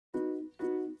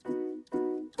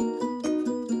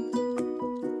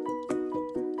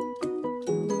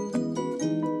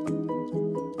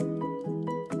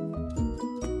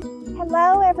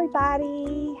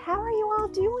everybody. How are you all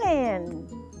doing?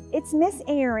 It's Miss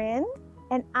Erin,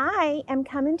 and I am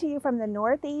coming to you from the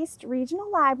Northeast Regional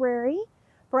Library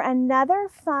for another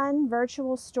fun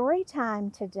virtual story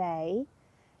time today.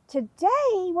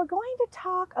 Today, we're going to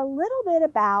talk a little bit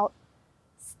about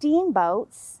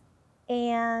steamboats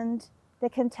and the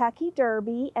Kentucky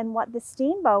Derby and what the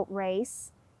steamboat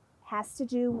race has to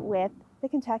do with the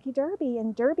Kentucky Derby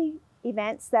and Derby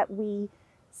events that we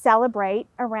celebrate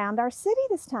around our city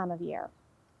this time of year.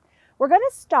 We're going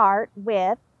to start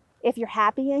with If You're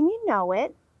Happy and You Know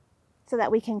It, so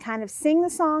that we can kind of sing the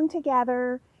song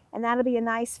together, and that'll be a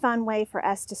nice fun way for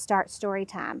us to start story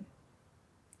time.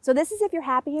 So this is If You're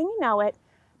Happy and You Know It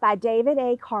by David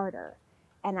A. Carter.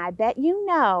 And I bet you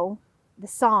know the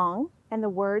song and the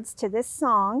words to this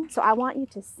song, so I want you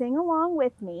to sing along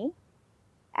with me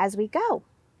as we go.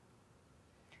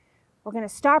 We're going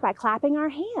to start by clapping our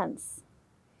hands.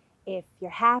 If you're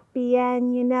happy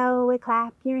and you know it,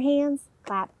 clap your hands,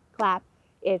 clap, clap.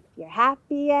 If you're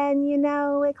happy and you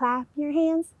know it, clap your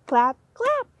hands, clap,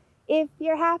 clap. If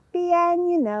you're happy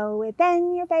and you know it,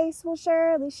 then your face will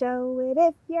surely show it.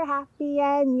 If you're happy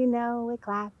and you know it,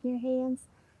 clap your hands,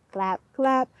 clap,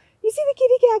 clap. You see the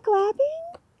kitty cat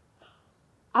clapping?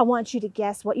 I want you to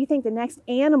guess what you think the next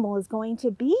animal is going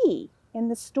to be in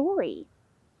the story.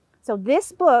 So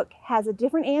this book has a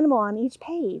different animal on each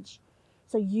page.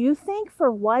 So you think for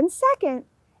 1 second,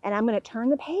 and I'm going to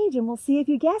turn the page and we'll see if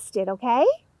you guessed it, okay?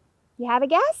 You have a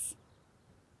guess?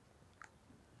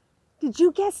 Did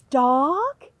you guess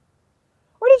dog?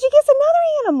 Or did you guess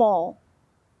another animal?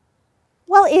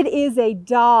 Well, it is a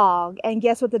dog. And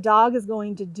guess what the dog is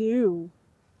going to do?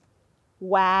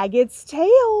 Wag its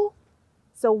tail.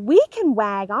 So we can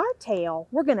wag our tail.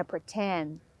 We're going to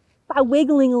pretend by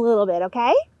wiggling a little bit,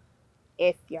 okay?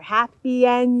 If you're happy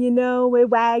and you know it,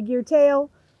 wag your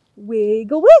tail,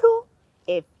 wiggle, wiggle.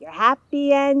 If you're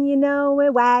happy and you know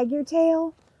it, wag your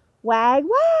tail, wag,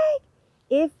 wag.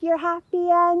 If you're happy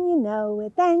and you know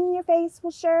it, then your face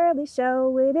will surely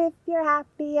show it. If you're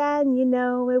happy and you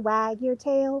know it, wag your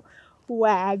tail,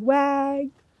 wag,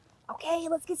 wag. Okay,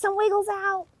 let's get some wiggles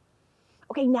out.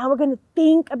 Okay, now we're going to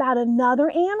think about another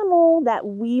animal that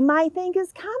we might think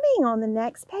is coming on the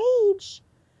next page.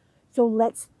 So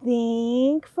let's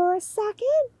think for a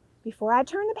second before I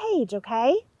turn the page,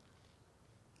 okay?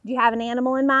 Do you have an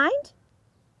animal in mind?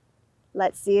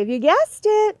 Let's see if you guessed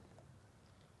it.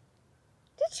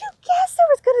 Did you guess there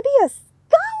was going to be a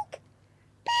skunk?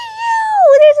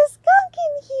 Ew, there's a skunk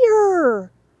in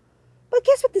here. But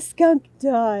guess what the skunk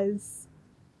does?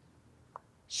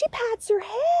 She pats her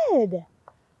head.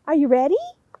 Are you ready?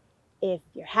 If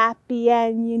you're happy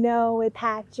and you know it,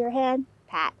 pat your head,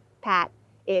 pat, pat.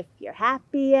 If you're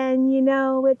happy and you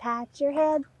know it, pat your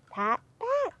head, pat,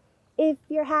 pat. If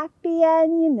you're happy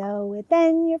and you know it,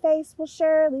 then your face will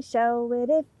surely show it.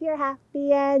 If you're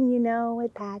happy and you know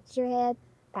it, pat your head,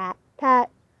 pat, pat.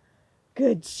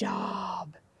 Good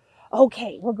job.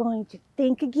 Okay, we're going to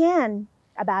think again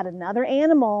about another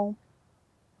animal.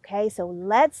 Okay, so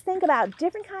let's think about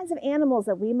different kinds of animals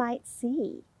that we might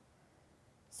see.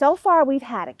 So far, we've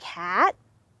had a cat,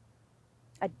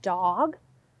 a dog,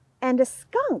 and a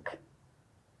skunk.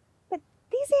 But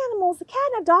these animals, the cat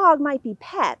and a dog, might be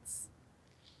pets.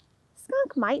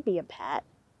 Skunk might be a pet.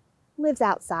 Lives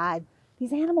outside.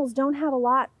 These animals don't have a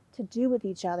lot to do with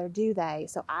each other, do they?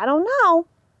 So I don't know.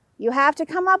 You have to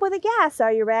come up with a guess.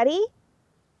 Are you ready?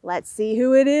 Let's see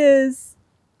who it is.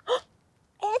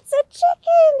 It's a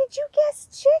chicken. Did you guess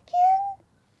chicken?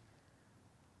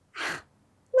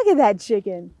 Look at that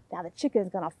chicken. Now the chicken is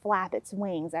going to flap its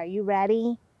wings. Are you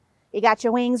ready? You got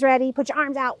your wings ready? Put your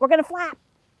arms out. We're going to flap.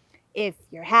 If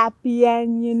you're happy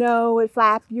and you know it,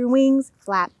 flap your wings,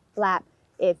 flap, flap.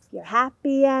 If you're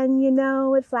happy and you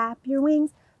know it, flap your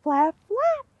wings, flap,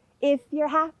 flap. If you're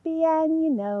happy and you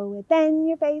know it, then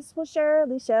your face will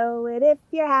surely show it. If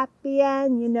you're happy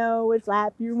and you know it,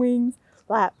 flap your wings,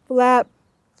 flap, flap.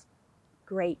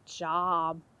 Great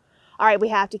job. All right, we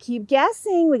have to keep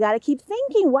guessing. We got to keep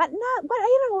thinking. What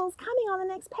animal is coming on the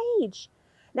next page?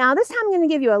 Now, this time I'm going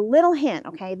to give you a little hint,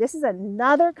 okay? This is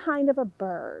another kind of a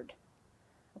bird,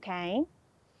 okay?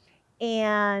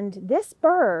 And this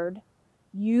bird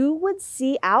you would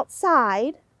see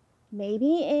outside,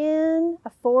 maybe in a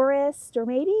forest or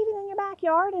maybe even in your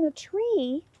backyard in a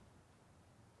tree.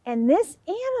 And this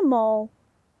animal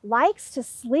likes to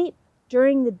sleep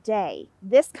during the day.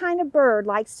 This kind of bird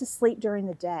likes to sleep during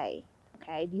the day,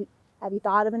 okay? Have you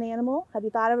thought of an animal? Have you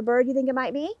thought of a bird you think it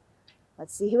might be?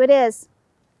 Let's see who it is.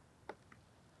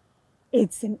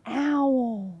 It's an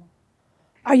owl.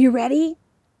 Are you ready?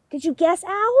 Did you guess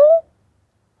owl?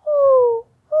 Oh,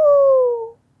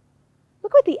 oh.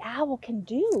 Look what the owl can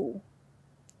do.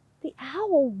 The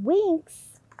owl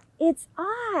winks its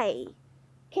eye.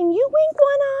 Can you wink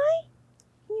one eye?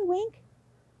 Can you wink?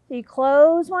 So you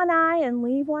close one eye and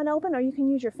leave one open, or you can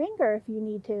use your finger if you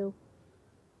need to.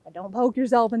 But don't poke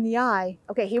yourself in the eye.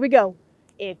 Okay, here we go.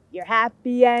 If you're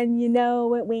happy and you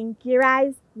know it, wink your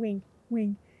eyes. Wink,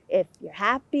 wink. If you're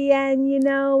happy and you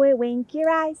know it, wink your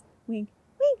eyes. Wink,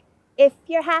 wink. If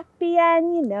you're happy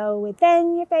and you know it,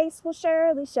 then your face will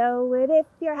surely show it. If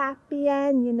you're happy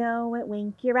and you know it,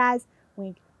 wink your eyes.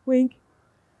 Wink, wink.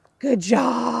 Good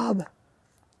job.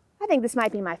 I think this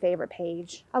might be my favorite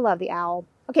page. I love the owl.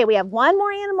 Okay, we have one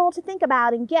more animal to think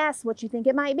about and guess what you think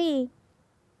it might be.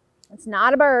 It's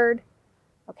not a bird,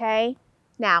 okay?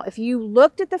 Now, if you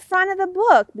looked at the front of the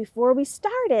book before we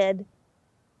started,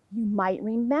 you might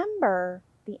remember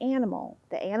the animal.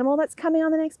 The animal that's coming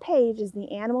on the next page is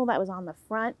the animal that was on the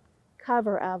front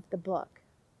cover of the book.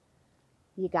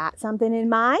 You got something in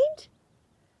mind?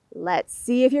 Let's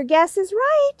see if your guess is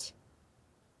right.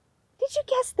 Did you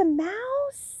guess the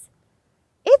mouse?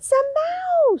 It's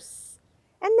a mouse.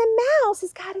 And the mouse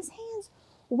has got his hands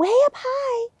way up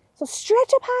high. So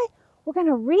stretch up high. We're going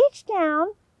to reach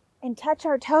down and touch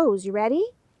our toes. You ready?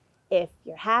 If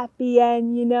you're happy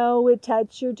and you know it,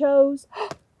 touch your toes.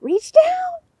 Reach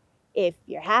down. If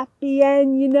you're happy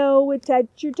and you know it, touch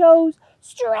your toes.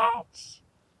 Stretch.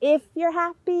 If you're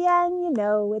happy and you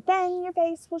know it, then your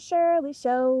face will surely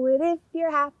show it. If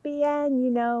you're happy and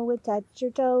you know it, touch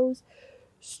your toes.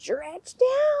 Stretch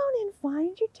down and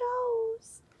find your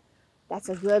toes. That's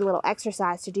a good little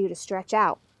exercise to do to stretch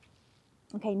out.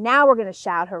 Okay, now we're going to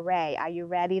shout hooray. Are you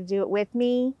ready to do it with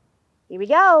me? Here we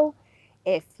go.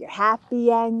 If you're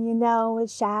happy and you know it,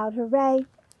 shout hooray.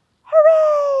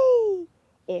 Hooray!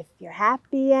 If you're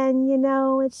happy and you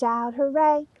know it, shout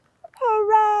hooray.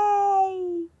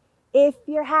 Hooray! If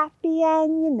you're happy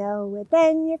and you know it,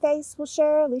 then your face will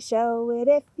surely show it.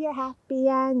 If you're happy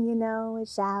and you know it,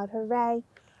 shout hooray.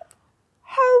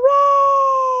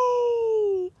 Hooray!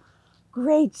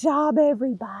 Great job,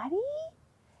 everybody.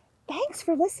 Thanks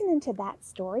for listening to that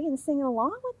story and singing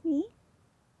along with me.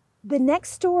 The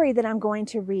next story that I'm going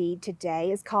to read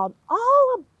today is called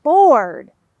All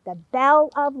Aboard, The Belle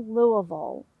of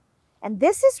Louisville. And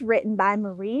this is written by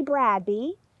Marie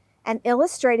Bradby and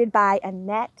illustrated by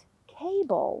Annette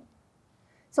Cable.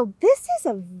 So this is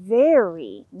a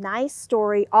very nice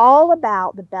story all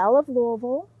about the Belle of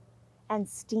Louisville and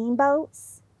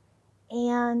steamboats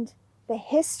and the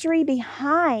history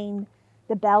behind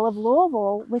the Belle of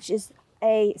Louisville, which is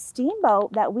a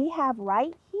steamboat that we have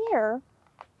right here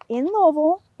in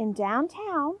Louisville, in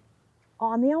downtown,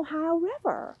 on the Ohio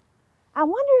River. I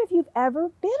wonder if you've ever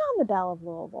been on the Belle of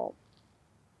Louisville.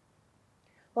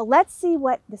 Well, let's see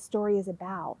what the story is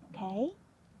about, okay?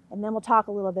 And then we'll talk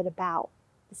a little bit about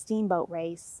the steamboat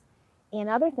race and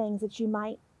other things that you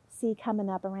might see coming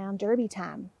up around Derby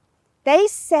time. They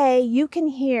say you can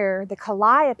hear the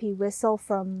calliope whistle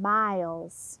for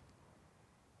miles.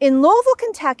 In Louisville,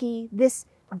 Kentucky, this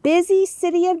busy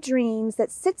city of dreams that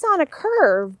sits on a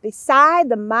curve beside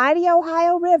the mighty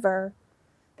Ohio River,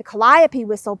 the calliope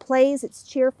whistle plays its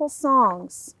cheerful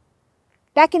songs,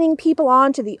 beckoning people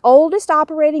on to the oldest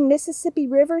operating Mississippi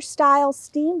River-style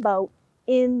steamboat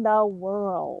in the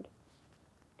world.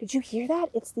 Did you hear that?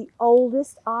 It's the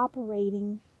oldest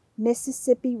operating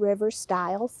Mississippi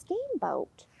River-style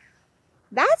steamboat.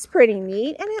 That's pretty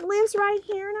neat, and it lives right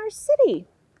here in our city.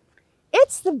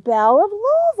 It's the Belle of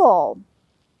Louisville.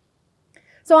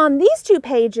 So on these two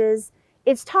pages,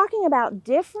 it's talking about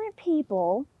different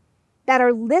people that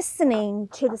are listening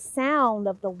to the sound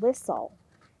of the whistle.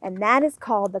 And that is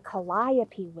called the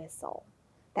calliope whistle.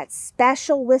 That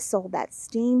special whistle that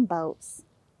steamboats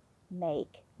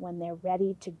make when they're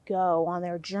ready to go on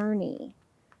their journey.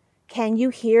 Can you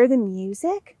hear the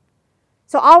music?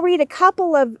 So I'll read a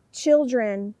couple of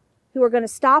children who are going to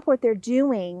stop what they're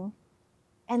doing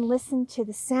and listen to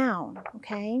the sound,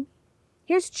 okay?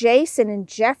 Here's Jason in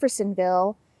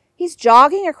Jeffersonville. He's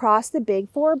jogging across the Big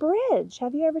Four Bridge.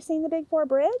 Have you ever seen the Big Four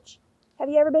Bridge? Have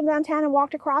you ever been downtown and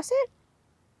walked across it?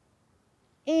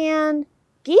 And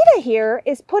Gita here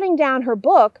is putting down her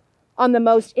book on the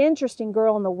most interesting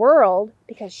girl in the world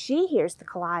because she hears the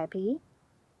calliope.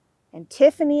 And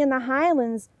Tiffany in the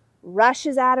Highlands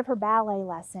rushes out of her ballet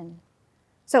lesson.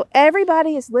 So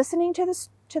everybody is listening to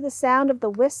the sound of the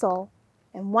whistle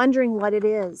and wondering what it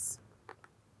is.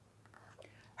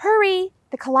 Hurry!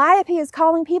 The calliope is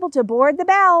calling people to board the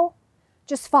Belle.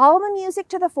 Just follow the music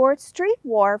to the 4th Street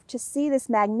Wharf to see this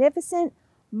magnificent,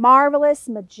 marvelous,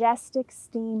 majestic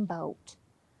steamboat.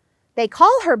 They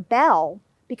call her Belle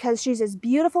because she's as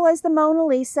beautiful as the Mona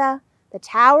Lisa, the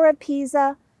Tower of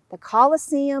Pisa, the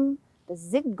Colosseum, the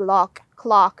zigzag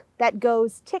clock that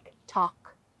goes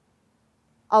tick-tock.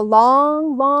 A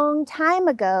long, long time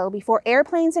ago, before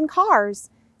airplanes and cars,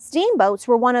 steamboats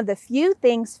were one of the few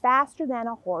things faster than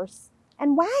a horse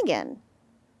and wagon.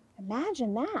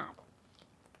 Imagine that.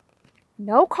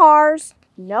 No cars,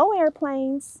 no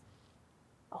airplanes,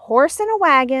 a horse and a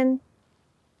wagon,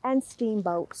 and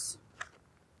steamboats.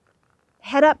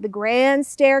 Head up the grand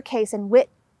staircase and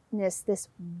witness this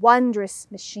wondrous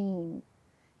machine.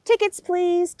 Tickets,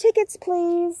 please, tickets,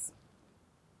 please.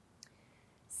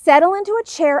 Settle into a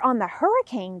chair on the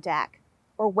hurricane deck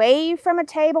or wave from a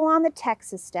table on the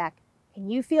Texas deck. Can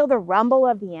you feel the rumble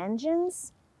of the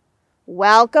engines?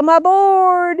 Welcome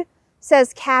aboard,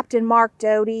 says Captain Mark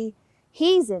Doty.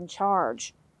 He's in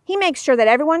charge. He makes sure that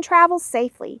everyone travels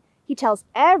safely. He tells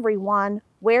everyone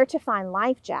where to find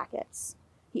life jackets.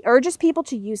 He urges people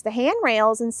to use the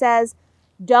handrails and says,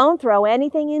 don't throw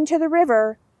anything into the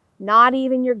river, not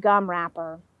even your gum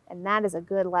wrapper. And that is a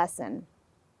good lesson.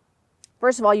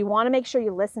 First of all, you want to make sure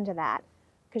you listen to that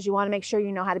because you want to make sure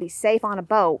you know how to be safe on a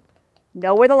boat,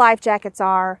 know where the life jackets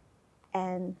are,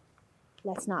 and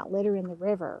let's not litter in the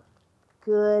river.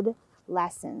 Good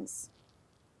lessons.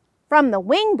 From the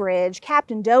wing bridge,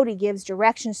 Captain Doty gives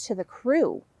directions to the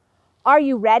crew. Are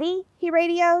you ready? He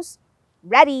radios.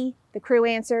 Ready, the crew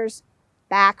answers.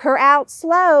 Back her out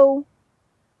slow.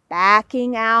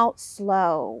 Backing out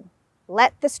slow.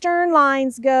 Let the stern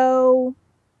lines go.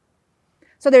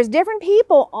 So there's different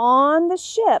people on the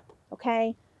ship,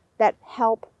 okay, that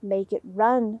help make it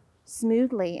run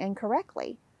smoothly and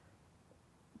correctly.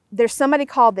 There's somebody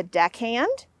called the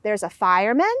deckhand. There's a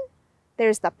fireman.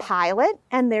 There's the pilot,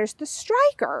 and there's the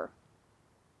striker.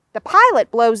 The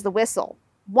pilot blows the whistle.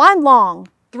 1 long,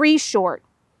 3 short.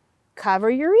 Cover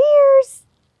your ears.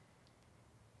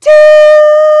 Toot!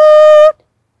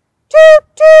 Toot,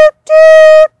 toot,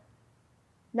 toot!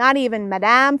 Not even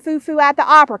Madame Foo-Foo at the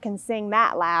opera can sing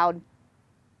that loud.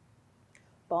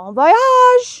 Bon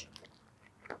voyage!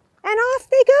 And off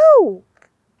they go.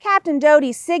 Captain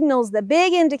Doty signals the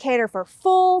big indicator for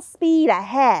full speed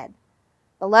ahead.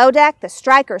 Below deck, the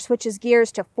striker switches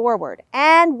gears to forward,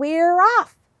 and we're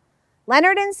off.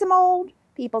 Leonard and some old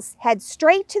people head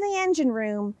straight to the engine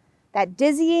room. That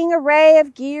dizzying array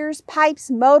of gears,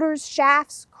 pipes, motors,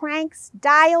 shafts, cranks,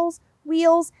 dials,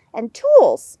 wheels, and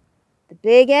tools. The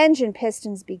big engine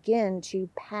pistons begin to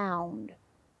pound.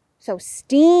 So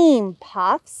steam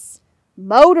puffs,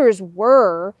 motors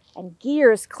whir, and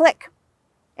gears click.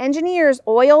 Engineers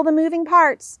oil the moving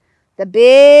parts. The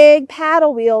big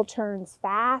paddle wheel turns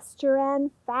faster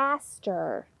and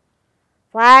faster.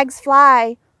 Flags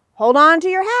fly. Hold on to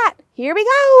your hat. Here we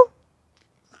go.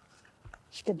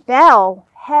 The Belle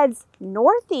heads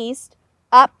northeast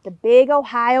up the big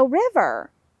Ohio River.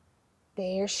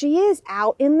 There she is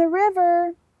out in the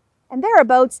river. And there are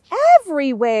boats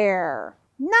everywhere.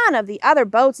 None of the other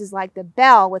boats is like the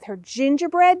Belle with her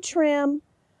gingerbread trim,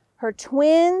 her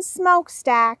twin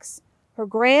smokestacks, her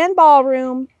grand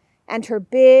ballroom, and her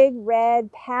big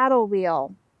red paddle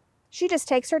wheel. She just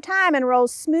takes her time and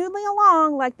rolls smoothly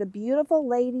along like the beautiful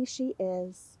lady she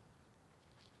is.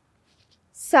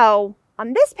 So,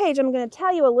 on this page, I'm going to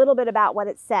tell you a little bit about what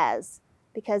it says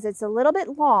because it's a little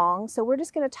bit long, so we're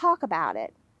just going to talk about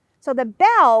it. So the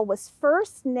Belle was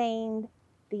first named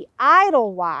the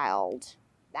Idlewild.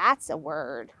 That's a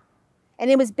word.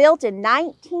 And it was built in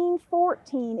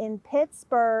 1914 in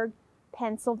Pittsburgh,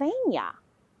 Pennsylvania.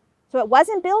 So it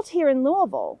wasn't built here in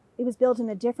Louisville. It was built in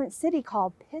a different city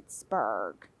called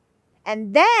Pittsburgh.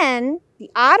 And then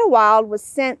the Idlewild was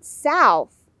sent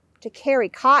south to carry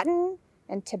cotton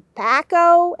and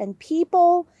tobacco and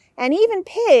people and even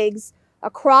pigs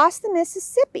across the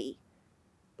Mississippi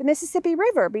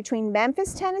River between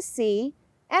Memphis, Tennessee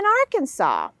and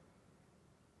Arkansas.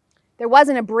 There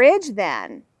wasn't a bridge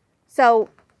then. So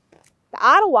the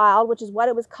Idlewild, which is what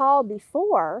it was called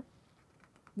before,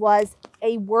 was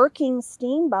a working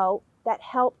steamboat that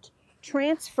helped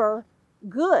transfer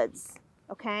goods,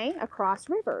 okay, across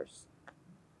rivers.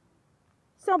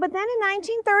 So, but then in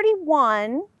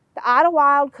 1931, the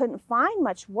Idlewild couldn't find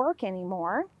much work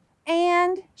anymore,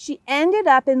 and she ended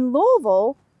up in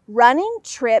Louisville running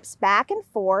trips back and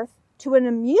forth to an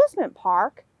amusement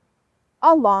park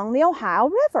along the Ohio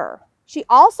River. She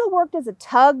also worked as a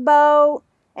tugboat,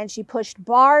 and she pushed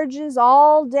barges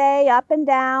all day up and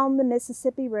down the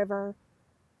Mississippi River.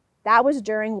 That was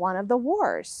during one of the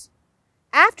wars.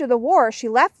 After the war, she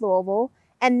left Louisville,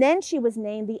 and then she was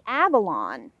named the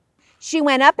Avalon. She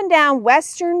went up and down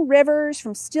western rivers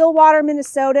from Stillwater,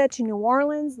 Minnesota to New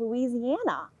Orleans,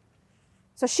 Louisiana.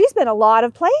 So she's been a lot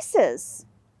of places.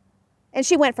 And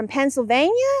she went from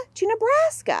Pennsylvania to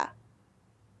Nebraska.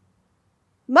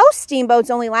 Most steamboats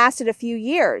only lasted a few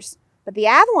years, but the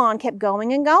Avalon kept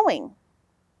going and going.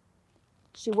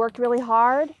 She worked really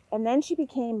hard, and then she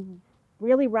became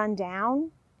really run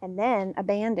down and then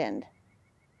abandoned.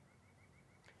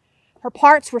 Her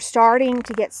parts were starting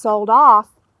to get sold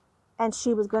off, and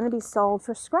she was going to be sold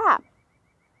for scrap.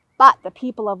 But the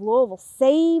people of Louisville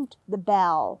saved the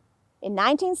Belle. In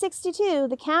 1962,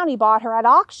 the county bought her at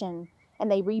auction,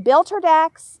 and they rebuilt her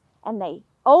decks, and they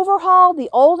overhauled the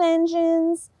old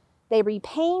engines, they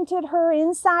repainted her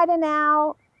inside and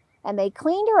out, and they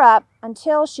cleaned her up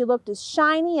until she looked as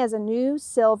shiny as a new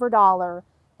silver dollar.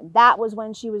 And that was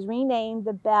when she was renamed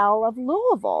the Belle of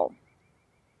Louisville.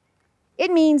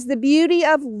 It means the beauty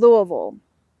of Louisville.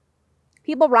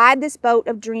 People ride this boat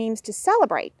of dreams to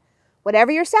celebrate.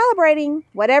 Whatever you're celebrating,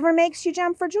 whatever makes you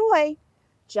jump for joy,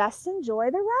 just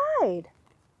enjoy the ride.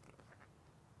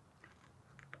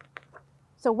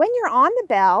 So when you're on the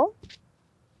Belle,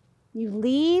 you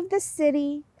leave the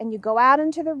city and you go out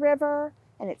into the river,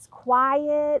 and it's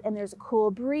quiet and there's a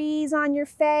cool breeze on your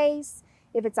face.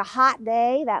 If it's a hot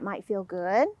day, that might feel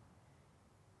good.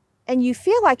 And you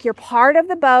feel like you're part of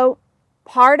the boat,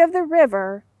 part of the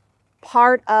river,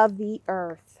 part of the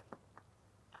earth.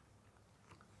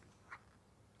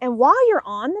 And while you're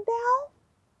on the Belle,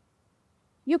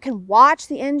 you can watch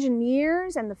the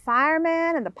engineers and the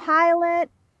firemen and the pilot,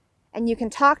 and you can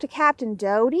talk to Captain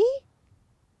Doty.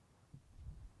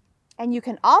 And you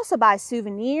can also buy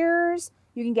souvenirs.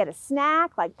 You can get a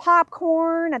snack like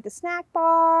popcorn at the snack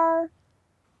bar.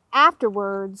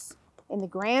 Afterwards, in the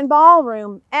grand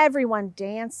ballroom, everyone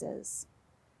dances.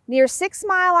 Near 6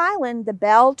 Mile Island, the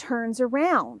Belle turns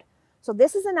around. So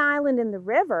this is an island in the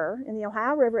river, in the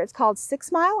Ohio River. It's called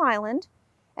 6 Mile Island.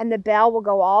 And the Belle will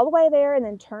go all the way there and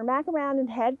then turn back around and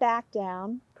head back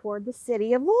down toward the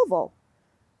city of Louisville.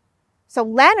 So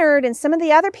Leonard and some of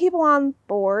the other people on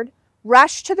board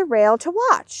rush to the rail to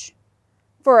watch.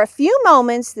 For a few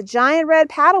moments, the giant red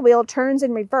paddle wheel turns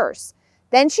in reverse.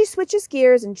 Then she switches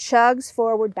gears and chugs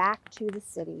forward back to the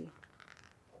city.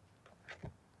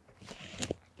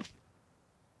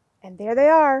 And there they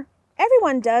are.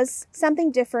 Everyone does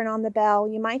something different on the Belle.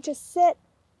 You might just sit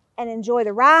and enjoy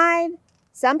the ride.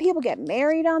 Some people get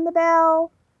married on the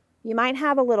Belle. You might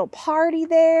have a little party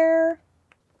there.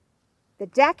 The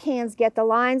deckhands get the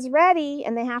lines ready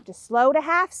and they have to slow to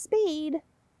half speed.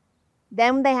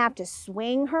 Then they have to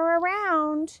swing her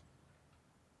around.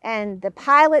 And the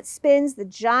pilot spins the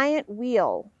giant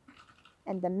wheel.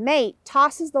 And the mate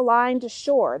tosses the line to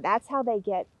shore. That's how they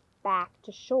get back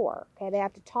to shore. Okay, they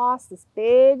have to toss this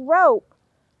big rope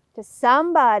to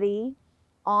somebody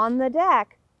on the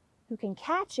deck who can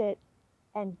catch it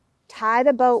and tie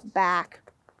the boat back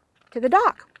to the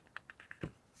dock.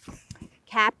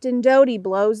 Captain Doty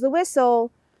blows the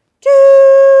whistle.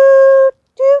 Toot,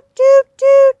 toot, toot,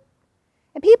 toot.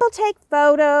 And people take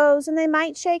photos, and they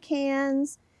might shake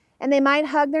hands, and they might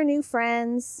hug their new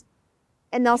friends.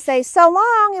 And they'll say, "So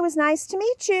long, it was nice to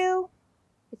meet you."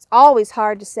 It's always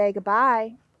hard to say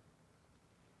goodbye.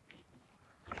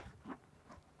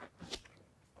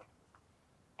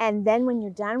 And then when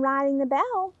you're done riding the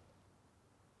Belle,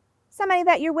 somebody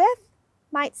that you're with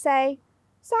might say,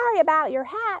 "Sorry about your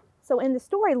hat." So in the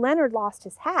story, Leonard lost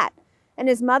his hat. And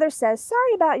his mother says,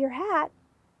 "Sorry about your hat.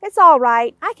 It's all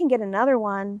right. I can get another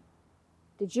one."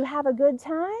 Did you have a good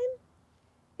time?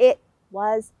 It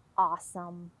was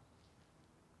awesome.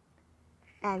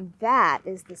 And that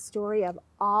is the story of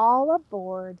All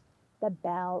Aboard the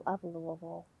Belle of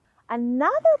Louisville.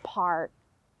 Another part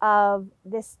of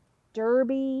this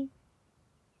Derby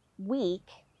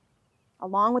week,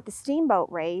 along with the steamboat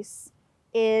race,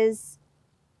 is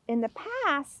in the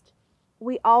past,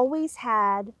 we always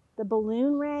had the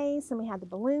balloon race and we had the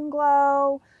balloon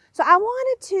glow. So I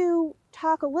wanted to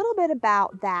talk a little bit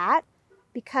about that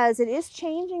because it is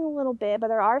changing a little bit, but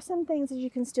there are some things that you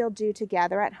can still do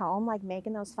together at home, like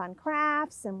making those fun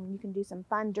crafts, and you can do some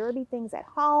fun derby things at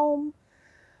home.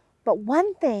 But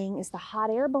one thing is the hot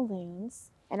air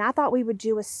balloons, and I thought we would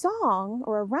do a song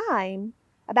or a rhyme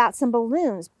about some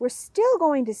balloons. We're still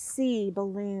going to see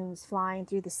balloons flying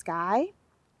through the sky,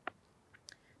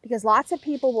 because lots of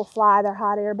people will fly their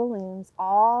hot air balloons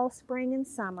all spring and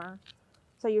summer.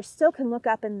 So you still can look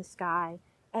up in the sky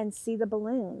and see the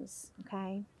balloons,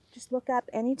 okay? Just look up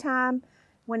anytime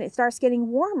when it starts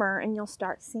getting warmer and you'll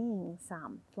start seeing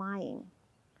some flying.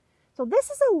 So this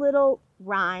is a little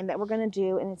rhyme that we're going to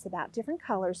do, and it's about different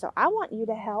colors. So I want you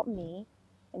to help me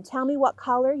and tell me what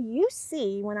color you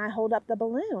see when I hold up the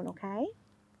balloon, okay?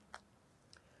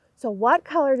 So what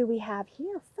color do we have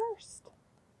here first?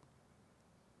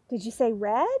 Did you say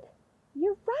red?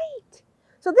 You're right.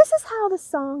 So this is how the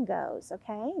song goes,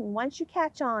 okay? And once you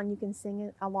catch on, you can sing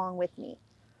it along with me.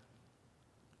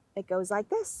 It goes like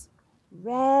this.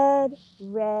 Red,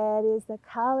 red is the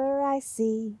color I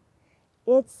see.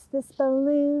 It's this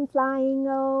balloon flying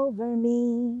over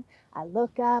me. I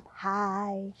look up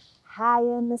high, high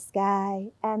in the sky,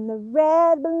 and the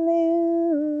red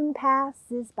balloon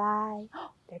passes by.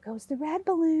 Oh, there goes the red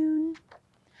balloon.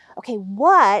 Okay,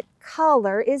 what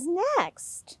color is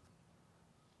next?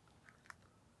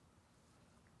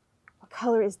 What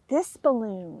color is this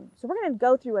balloon? So we're going to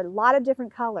go through a lot of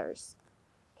different colors.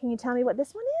 Can you tell me what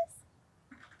this one is?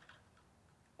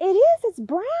 It is, it's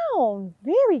brown.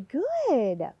 Very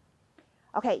good.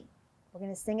 Okay, we're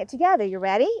going to sing it together. You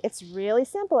ready? It's really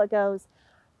simple. It goes,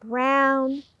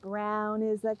 brown, brown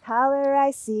is the color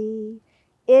I see.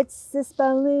 It's this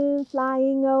balloon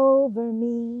flying over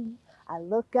me. I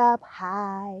look up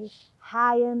high,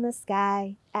 high in the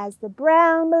sky as the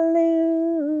brown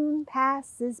balloon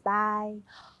passes by.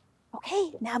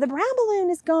 Okay, now the brown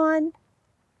balloon is gone.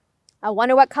 I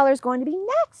wonder what color is going to be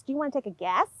next. Do you want to take a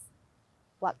guess?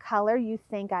 What color you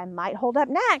think I might hold up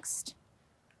next?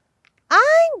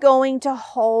 I'm going to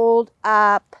hold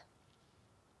up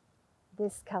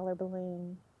this color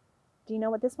balloon. Do you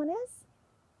know what this one is?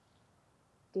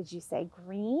 Did you say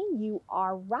green? You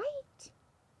are right.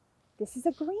 This is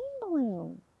a green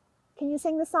balloon. Can you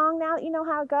sing the song now that you know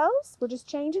how it goes? We're just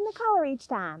changing the color each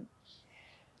time.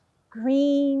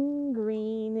 Green,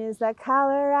 green is the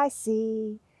color I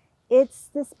see. It's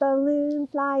this balloon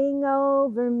flying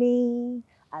over me.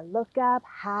 I look up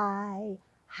high,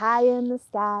 high in the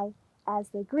sky as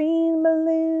the green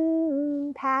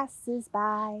balloon passes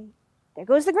by. There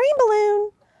goes the green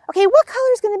balloon. Okay, what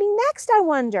color is going to be next, I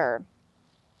wonder?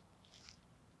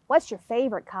 What's your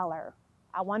favorite color?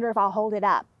 I wonder if I'll hold it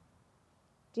up.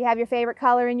 Do you have your favorite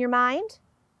color in your mind?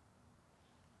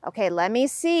 Okay, let me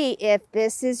see if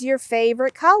this is your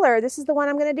favorite color. This is the one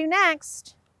I'm going to do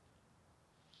next.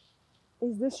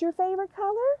 Is this your favorite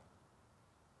color?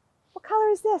 What color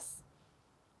is this?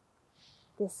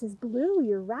 This is blue,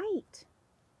 you're right.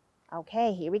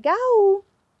 Okay, here we go.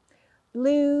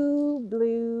 Blue,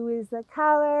 blue is the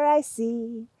color I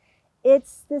see.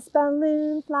 It's this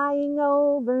balloon flying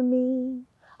over me.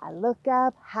 I look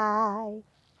up high,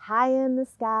 high in the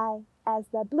sky as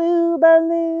the blue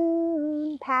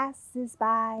balloon passes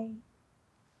by.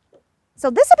 So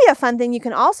this will be a fun thing you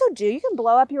can also do. You can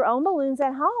blow up your own balloons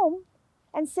at home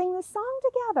and sing this song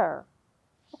together.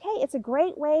 Okay, it's a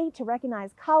great way to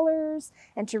recognize colors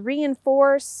and to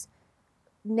reinforce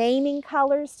naming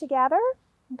colors together.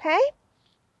 Okay?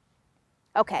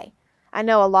 Okay, I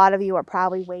know a lot of you are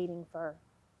probably waiting for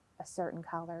a certain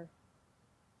color.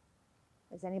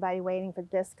 Is anybody waiting for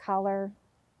this color?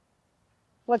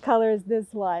 What color is this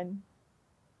one?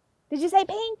 Did you say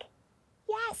pink?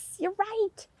 Yes, you're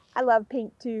right. I love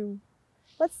pink too.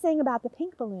 Let's sing about the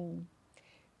pink balloon.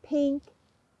 Pink,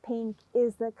 pink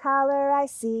is the color I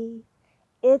see.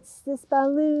 It's this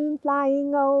balloon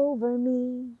flying over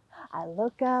me. I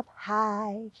look up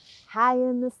high, high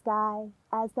in the sky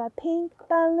as the pink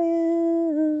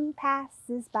balloon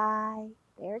passes by.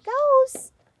 There it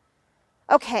goes.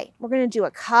 Okay, we're going to do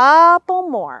a couple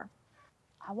more.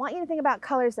 I want you to think about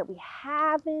colors that we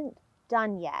haven't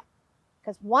done yet,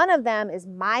 because one of them is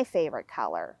my favorite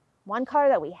color. One color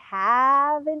that we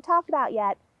haven't talked about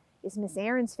yet is Miss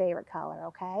Erin's favorite color,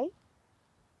 okay?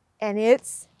 And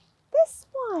it's this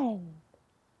one.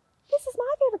 This is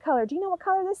my favorite color. Do you know what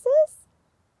color this is?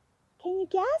 Can you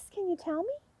guess? Can you tell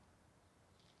me?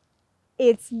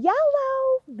 It's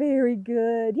yellow. Very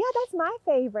good. Yeah, that's my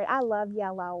favorite. I love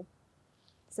yellow.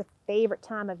 It's a favorite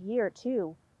time of year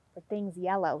too for things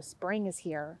yellow. Spring is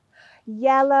here.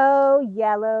 Yellow,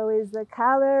 yellow is the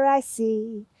color I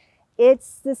see.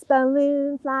 It's this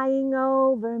balloon flying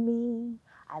over me.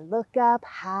 I look up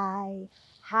high,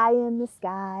 high in the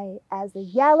sky as the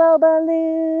yellow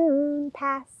balloon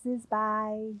passes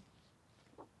by.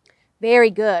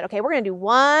 Very good. Okay, we're going to do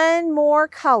one more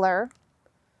color.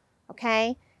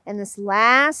 Okay, and this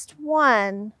last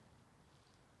one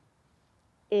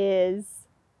is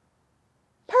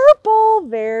purple.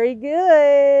 Very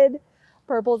good.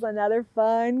 Purple's another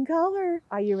fun color.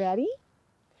 Are you ready?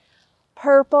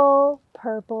 Purple,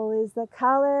 purple is the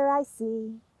color I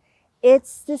see.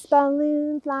 It's this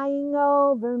balloon flying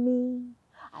over me.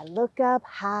 I look up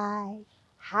high,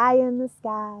 high in the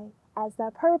sky as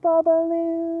the purple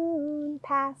balloon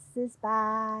passes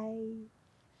by.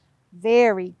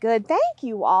 Very good. Thank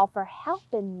you all for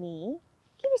helping me.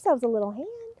 Give yourselves a little hand.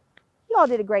 You all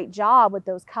did a great job with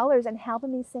those colors and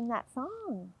helping me sing that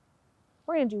song.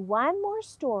 We're going to do one more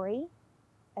story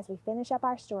as we finish up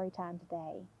our story time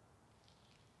today.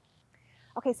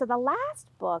 Okay, so the last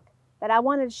book that I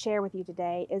wanted to share with you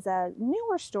today is a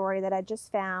newer story that I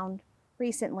just found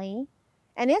recently,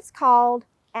 and it's called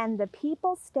And the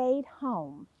People Stayed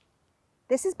Home.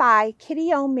 This is by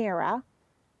Kitty O'Meara,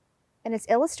 and it's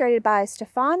illustrated by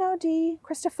Stefano di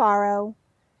Cristofaro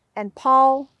and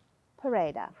Paul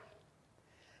Pereda.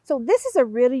 So this is a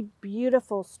really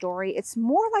beautiful story. It's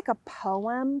more like a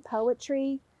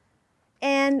poetry.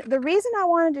 And the reason I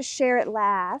wanted to share it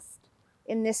last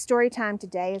in this story time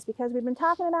today is because we've been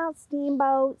talking about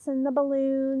steamboats and the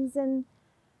balloons, and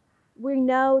we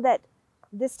know that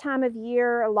this time of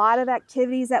year, a lot of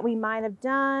activities that we might have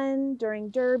done during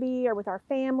Derby or with our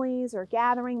families or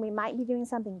gathering, we might be doing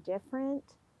something different.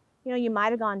 You know, you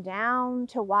might have gone down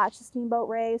to watch the steamboat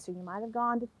race, or you might have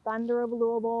gone to Thunder of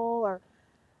Louisville or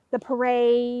the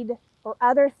parade or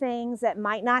other things that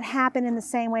might not happen in the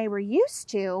same way we're used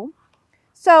to.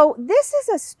 So this is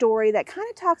a story that kind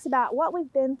of talks about what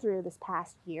we've been through this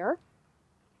past year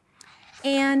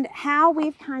and how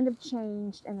we've kind of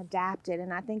changed and adapted.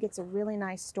 And I think it's a really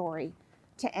nice story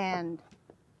to end.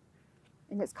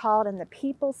 And it's called And the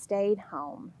People Stayed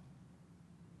Home.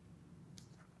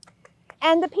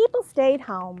 And the people stayed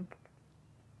home,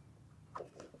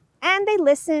 and they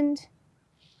listened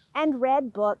and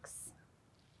read books.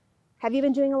 Have you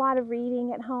been doing a lot of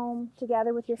reading at home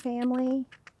together with your family?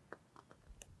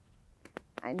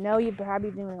 I know you've probably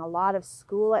been doing a lot of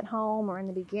school at home, or in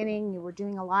the beginning you were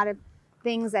doing a lot of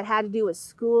things that had to do with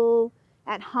school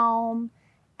at home,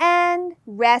 and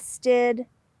rested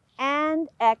and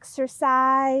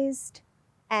exercised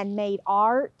and made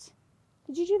art.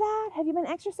 Did you do that? Have you been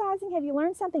exercising? Have you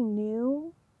learned something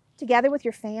new together with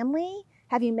your family?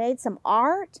 Have you made some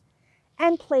art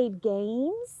and played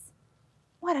games?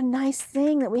 What a nice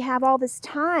thing that we have all this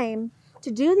time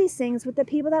to do these things with the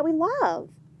people that we love.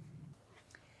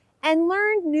 And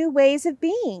learned new ways of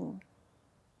being.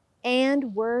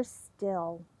 And were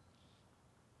still.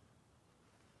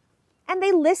 And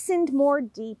they listened more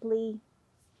deeply.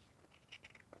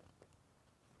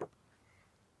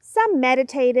 Some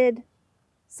meditated.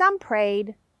 Some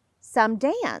prayed, some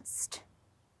danced.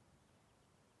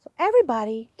 So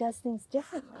everybody does things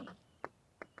differently.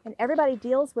 And everybody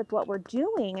deals with what we're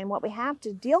doing and what we have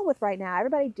to deal with right now.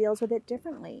 Everybody deals with it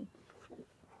differently.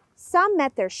 Some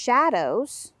met their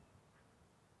shadows.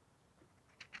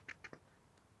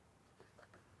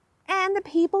 And the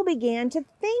people began to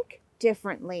think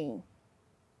differently.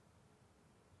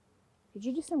 Did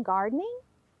you do some gardening?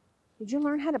 Did you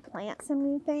learn how to plant some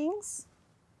new things?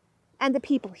 And the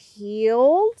people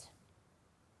healed.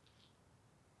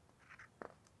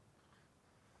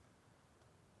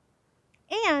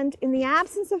 And in the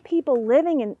absence of people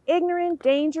living in ignorant,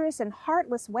 dangerous, and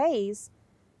heartless ways,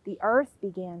 the earth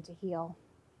began to heal.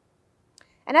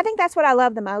 And I think that's what I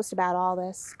love the most about all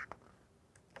this.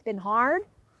 It's been hard,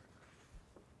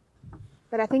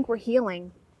 but I think we're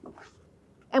healing.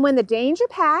 And when the danger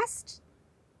passed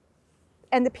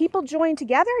and the people joined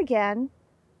together again,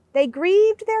 they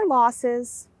grieved their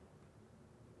losses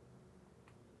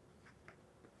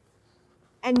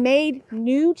and made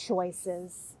new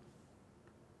choices.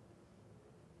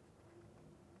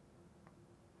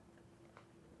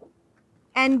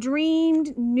 And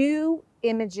dreamed new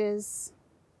images.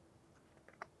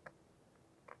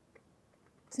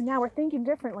 So now we're thinking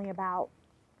differently about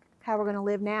how we're going to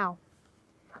live now.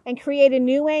 And created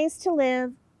new ways to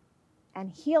live and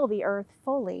heal the earth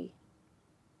fully,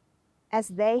 as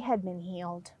they had been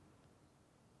healed.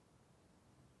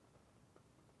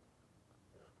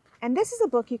 And this is a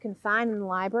book you can find in the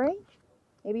library.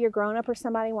 Maybe your grown-up or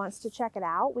somebody wants to check it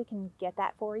out. We can get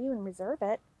that for you and reserve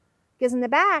it. Because in the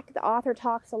back, the author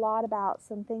talks a lot about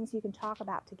some things you can talk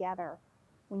about together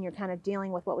when you're kind of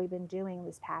dealing with what we've been doing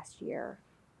this past year.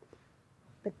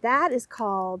 But that is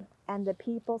called And the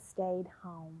People Stayed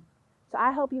Home. So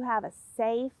I hope you have a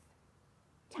safe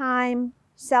time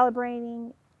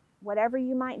celebrating whatever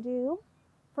you might do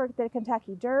for the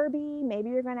Kentucky Derby. Maybe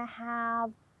you're going to have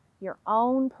your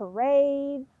own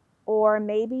parade, or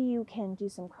maybe you can do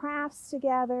some crafts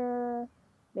together.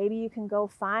 Maybe you can go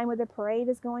find where the parade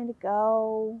is going to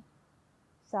go.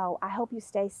 So I hope you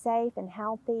stay safe and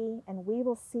healthy, and we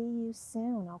will see you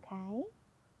soon, okay?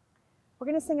 We're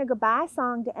going to sing a goodbye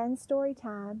song to end story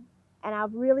time, and I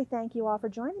really thank you all for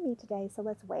joining me today. So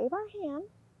let's wave our hand,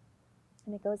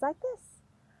 and it goes like this.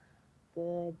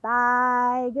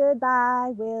 Goodbye,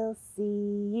 goodbye, we'll see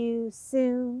you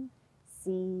soon.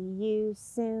 See you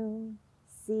soon,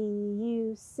 see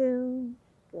you soon.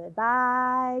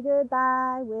 Goodbye,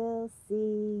 goodbye, we'll see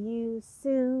you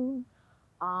soon.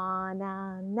 on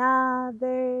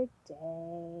another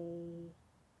day.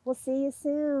 We'll see you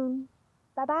soon.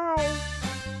 Bye-bye.